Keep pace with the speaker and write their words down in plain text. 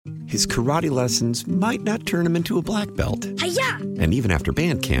his karate lessons might not turn him into a black belt. Hi-ya! And even after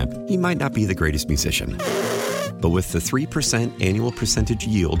band camp, he might not be the greatest musician. But with the 3% annual percentage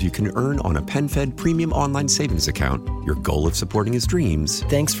yield you can earn on a PenFed premium online savings account, your goal of supporting his dreams...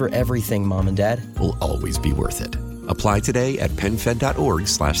 Thanks for everything, Mom and Dad. ...will always be worth it. Apply today at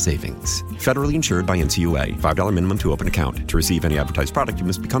PenFed.org/savings. Federally insured by NCUA. $5 minimum to open account. To receive any advertised product, you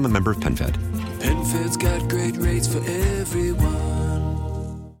must become a member of PenFed. PenFed's got great rates for everyone.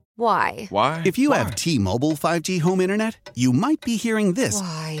 Why? Why? If you have T-Mobile 5G home internet, you might be hearing this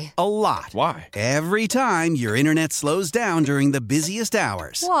Why? a lot. Why? Every time your internet slows down during the busiest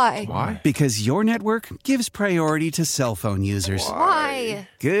hours. Why? Why? Because your network gives priority to cell phone users. Why?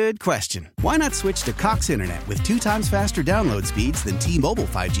 Good question. Why not switch to Cox Internet with 2 times faster download speeds than T-Mobile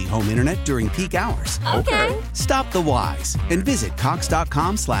 5G home internet during peak hours? Okay. Stop the whys and visit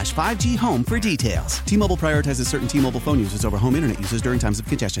cox.com/5G home for details. T-Mobile prioritizes certain T-Mobile phone users over home internet users during times of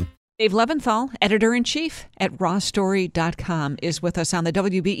congestion. Dave Levinthal, editor-in-chief at rawstory.com, is with us on the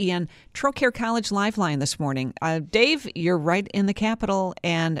WBEN Trocaire College Live Line this morning. Dave, you're right in the Capitol,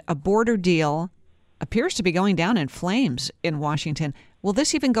 and a border deal appears to be going down in flames in Washington. Will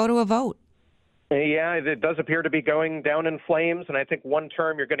this even go to a vote? Yeah, it does appear to be going down in flames, and I think one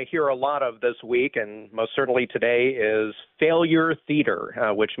term you're going to hear a lot of this week, and most certainly today, is failure theater,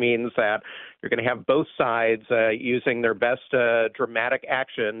 which means that you're going to have both sides using their best dramatic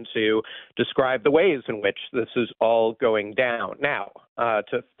action to describe the ways in which this is all going down. Now,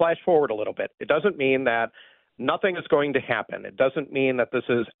 to flash forward a little bit, it doesn't mean that nothing is going to happen. It doesn't mean that this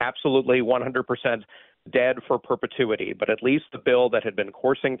is absolutely 100% dead for perpetuity, but at least the bill that had been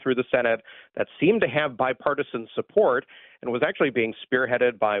coursing through the Senate that seemed to have bipartisan support and was actually being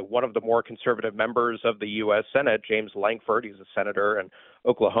spearheaded by one of the more conservative members of the U.S. Senate, James Lankford. He's a senator in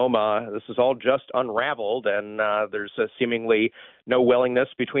Oklahoma. This is all just unraveled, and there's seemingly no willingness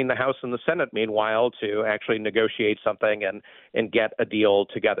between the House and the Senate, meanwhile, to actually negotiate something and get a deal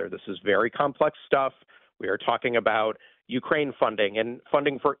together. This is very complex stuff. We are talking about Ukraine funding and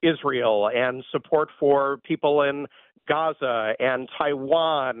funding for Israel and support for people in Gaza and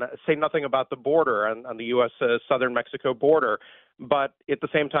Taiwan, say nothing about the border on the U.S. southern Mexico border. But at the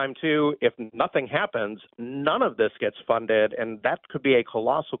same time, too, if nothing happens, none of this gets funded, and that could be a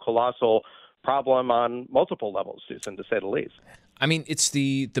colossal problem on multiple levels, Susan, to say the least. I mean, it's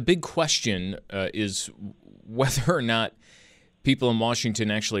the big question is whether or not people in Washington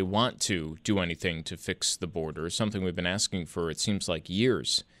actually want to do anything to fix the border, something we've been asking for, it seems like,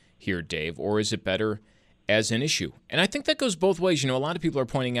 years here, Dave, or is it better as an issue? And I think that goes both ways. You know, a lot of people are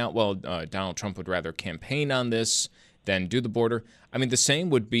pointing out, well, Donald Trump would rather campaign on this than do the border. I mean, the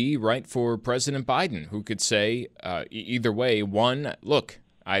same would be right for President Biden, who could say either way, one, look,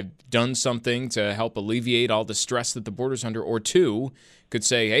 I've done something to help alleviate all the stress that the border's under, or two, could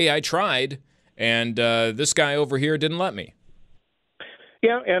say, hey, I tried, and this guy over here didn't let me.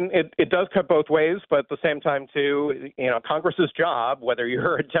 Yeah, and it does cut both ways, but at the same time, too, you know, Congress's job, whether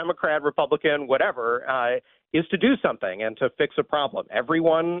you're a Democrat, Republican, whatever, is to do something and to fix a problem.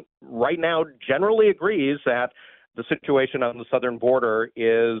 Everyone right now generally agrees that the situation on the southern border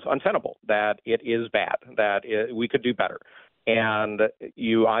is untenable, that it is bad, that we could do better. And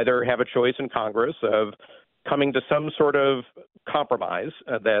you either have a choice in Congress of coming to some sort of compromise,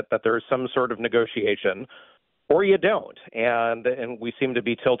 that there's some sort of negotiation, or you don't. And we seem to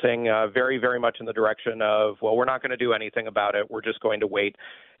be tilting very, very much in the direction of, well, we're not going to do anything about it. We're just going to wait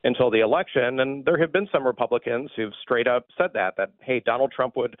until the election. And there have been some Republicans who've straight up said that, hey, Donald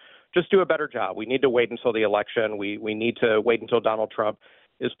Trump would just do a better job. We need to wait until the election. We need to wait until Donald Trump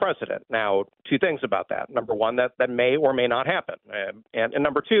is president. Now, two things about that. Number one, that may or may not happen. And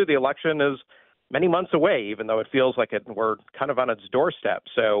number two, the election is many months away, even though it feels like we're kind of on its doorstep.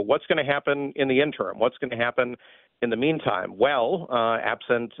 So what's going to happen in the interim? What's going to happen in the meantime? Well,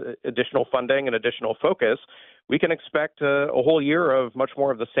 absent additional funding and additional focus, we can expect a whole year of much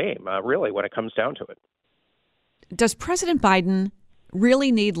more of the same, really, when it comes down to it. Does President Biden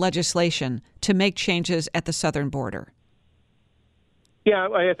really need legislation to make changes at the southern border? Yeah,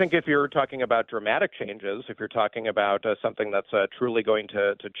 I think if you're talking about dramatic changes, if you're talking about something that's truly going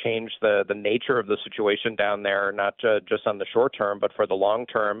to change the nature of the situation down there, not just on the short term, but for the long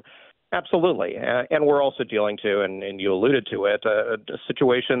term, absolutely. And we're also dealing to, and you alluded to it, a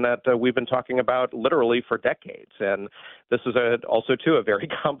situation that we've been talking about literally for decades. And this is also, too, a very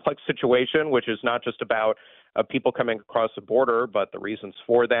complex situation, which is not just about people coming across the border, but the reasons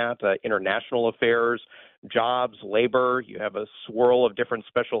for that, international affairs, jobs, labor. You have a swirl of different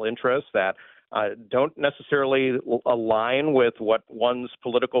special interests that don't necessarily align with what one's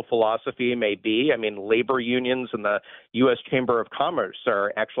political philosophy may be. I mean, labor unions and the U.S. Chamber of Commerce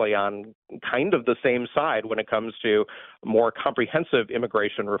are actually on kind of the same side when it comes to more comprehensive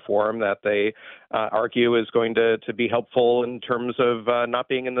immigration reform that they argue is going to be helpful in terms of not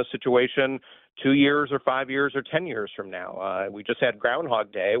being in this situation 2 years or 5 years or 10 years from now. We just had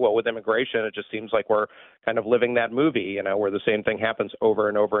Groundhog Day. Well, with immigration, it just seems like we're kind of living that movie, where the same thing happens over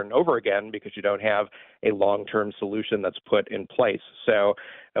and over and over again because you don't have a long-term solution that's put in place. So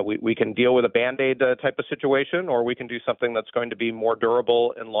we can deal with a Band-Aid type of situation, or we can do something that's going to be more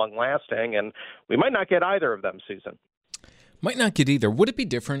durable and long-lasting, and we might not get either of them, Susan. Might not get either. Would it be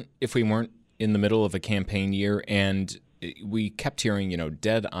different if we weren't in the middle of a campaign year and we kept hearing,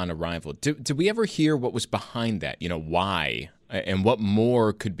 dead on arrival? Did we ever hear what was behind that? Why? And what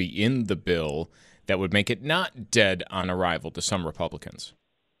more could be in the bill that would make it not dead on arrival to some Republicans?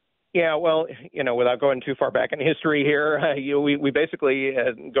 Yeah, well, without going too far back in history here, we basically,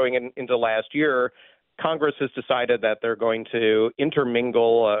 going into last year, Congress has decided that they're going to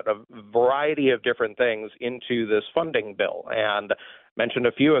intermingle a variety of different things into this funding bill, and mentioned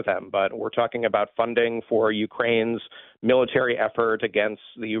a few of them, but we're talking about funding for Ukraine's military effort against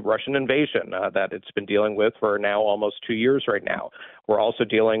the Russian invasion that it's been dealing with for now almost 2 years right now. We're also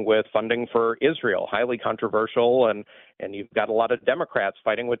dealing with funding for Israel, highly controversial, and you've got a lot of Democrats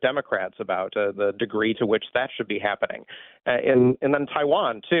fighting with Democrats about the degree to which that should be happening. And then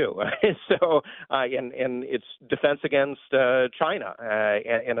Taiwan, too. So, and it's defense against China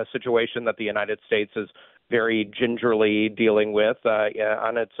in a situation that the United States is very gingerly dealing with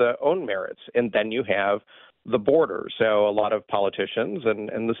on its own merits. And then you have the border. So a lot of politicians,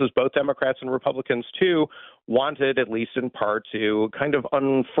 and this is both Democrats and Republicans too, wanted, at least in part, to kind of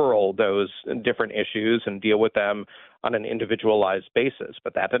unfurl those different issues and deal with them on an individualized basis.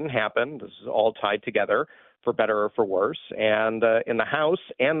 But that didn't happen. This is all tied together, for better or for worse. And in the House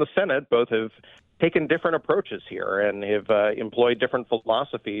and the Senate, both have taken different approaches here and have employed different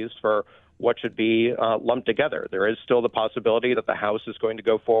philosophies for what should be lumped together. There is still the possibility that the House is going to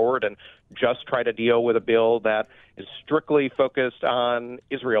go forward and just try to deal with a bill that is strictly focused on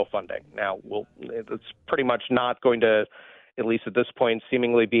Israel funding. Now, it's pretty much not going to, at least at this point,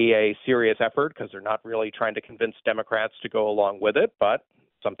 seemingly be a serious effort because they're not really trying to convince Democrats to go along with it, but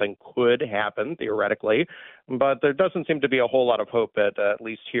something could happen theoretically. But there doesn't seem to be a whole lot of hope, at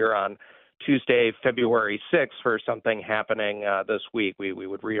least here on Tuesday, February 6th, for something happening this week. We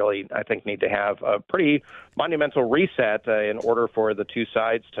would really, I think, need to have a pretty monumental reset in order for the two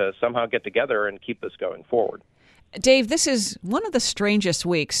sides to somehow get together and keep this going forward. Dave, this is one of the strangest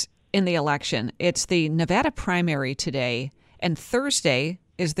weeks in the election. It's the Nevada primary today, and Thursday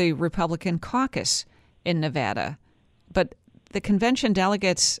is the Republican caucus in Nevada. But the convention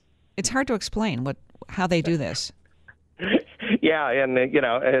delegates, it's hard to explain how they do this. Yeah, and,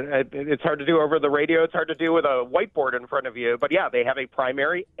 it's hard to do over the radio. It's hard to do with a whiteboard in front of you. But, yeah, they have a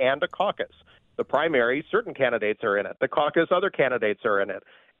primary and a caucus. The primary, certain candidates are in it. The caucus, other candidates are in it.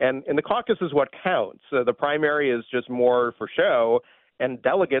 And the caucus is what counts. The primary is just more for show, and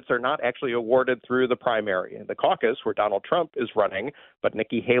delegates are not actually awarded through the primary. The caucus, where Donald Trump is running, but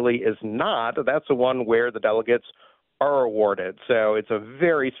Nikki Haley is not, that's the one where the delegates are awarded. So it's a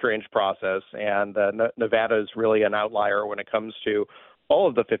very strange process, and Nevada is really an outlier when it comes to all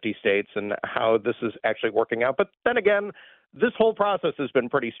of the 50 states and how this is actually working out. But then again, this whole process has been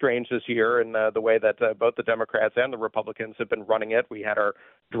pretty strange this year in the way that both the Democrats and the Republicans have been running it. We had our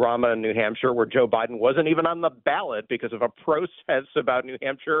drama in New Hampshire where Joe Biden wasn't even on the ballot because of a protest about New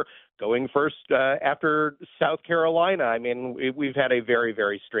Hampshire going first after South Carolina. I mean, we've had a very,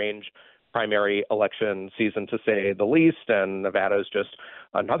 very strange primary election season, to say the least, and Nevada is just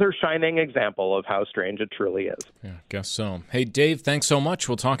another shining example of how strange it truly is. Yeah, guess so. Hey, Dave, thanks so much.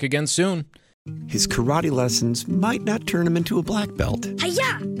 We'll talk again soon. His karate lessons might not turn him into a black belt.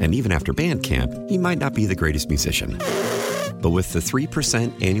 Hi-ya! And even after band camp, he might not be the greatest musician. But with the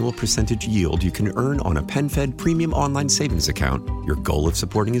 3% annual percentage yield you can earn on a PenFed premium online savings account, your goal of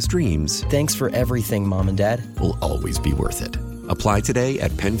supporting his dreams, Thanks for everything, Mom and Dad. will always be worth it. Apply today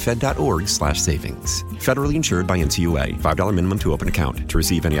at PenFed.org/savings. Federally insured by NCUA. $5 minimum to open account. To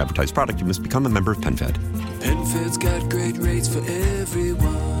receive any advertised product, you must become a member of PenFed. PenFed's got great rates for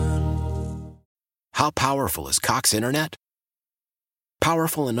everyone. How powerful is Cox Internet?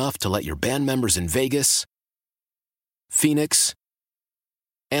 Powerful enough to let your band members in Vegas, Phoenix,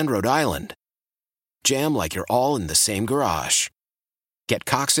 and Rhode Island jam like you're all in the same garage. Get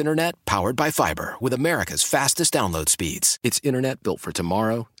Cox Internet powered by fiber with America's fastest download speeds. It's internet built for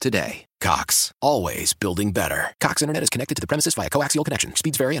tomorrow, today. Cox, always building better. Cox Internet is connected to the premises via coaxial connection.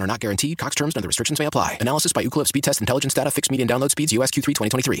 Speeds vary and are not guaranteed. Cox terms and other restrictions may apply. Analysis by Ookla Speed Test Intelligence data. Fixed median download speeds. US Q3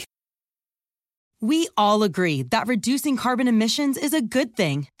 2023. We all agree that reducing carbon emissions is a good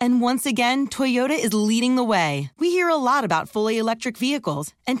thing. And once again, Toyota is leading the way. We hear a lot about fully electric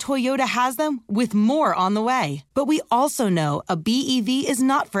vehicles, and Toyota has them with more on the way. But we also know a BEV is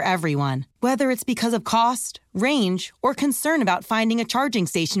not for everyone. Whether it's because of cost, range, or concern about finding a charging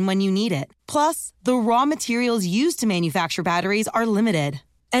station when you need it. Plus, the raw materials used to manufacture batteries are limited.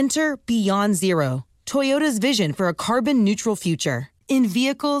 Enter Beyond Zero, Toyota's vision for a carbon-neutral future. In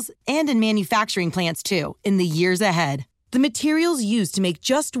vehicles and in manufacturing plants, too, in the years ahead. The materials used to make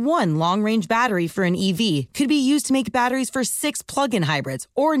just one long-range battery for an EV could be used to make batteries for 6 plug-in hybrids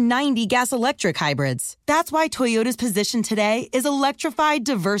or 90 gas-electric hybrids. That's why Toyota's position today is electrified,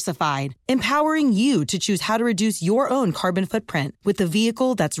 diversified, empowering you to choose how to reduce your own carbon footprint with the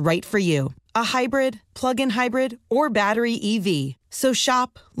vehicle that's right for you. A hybrid, plug-in hybrid, or battery EV. So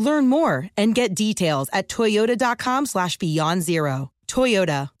shop, learn more, and get details at toyota.com/beyondzero.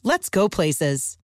 Toyota, let's go places.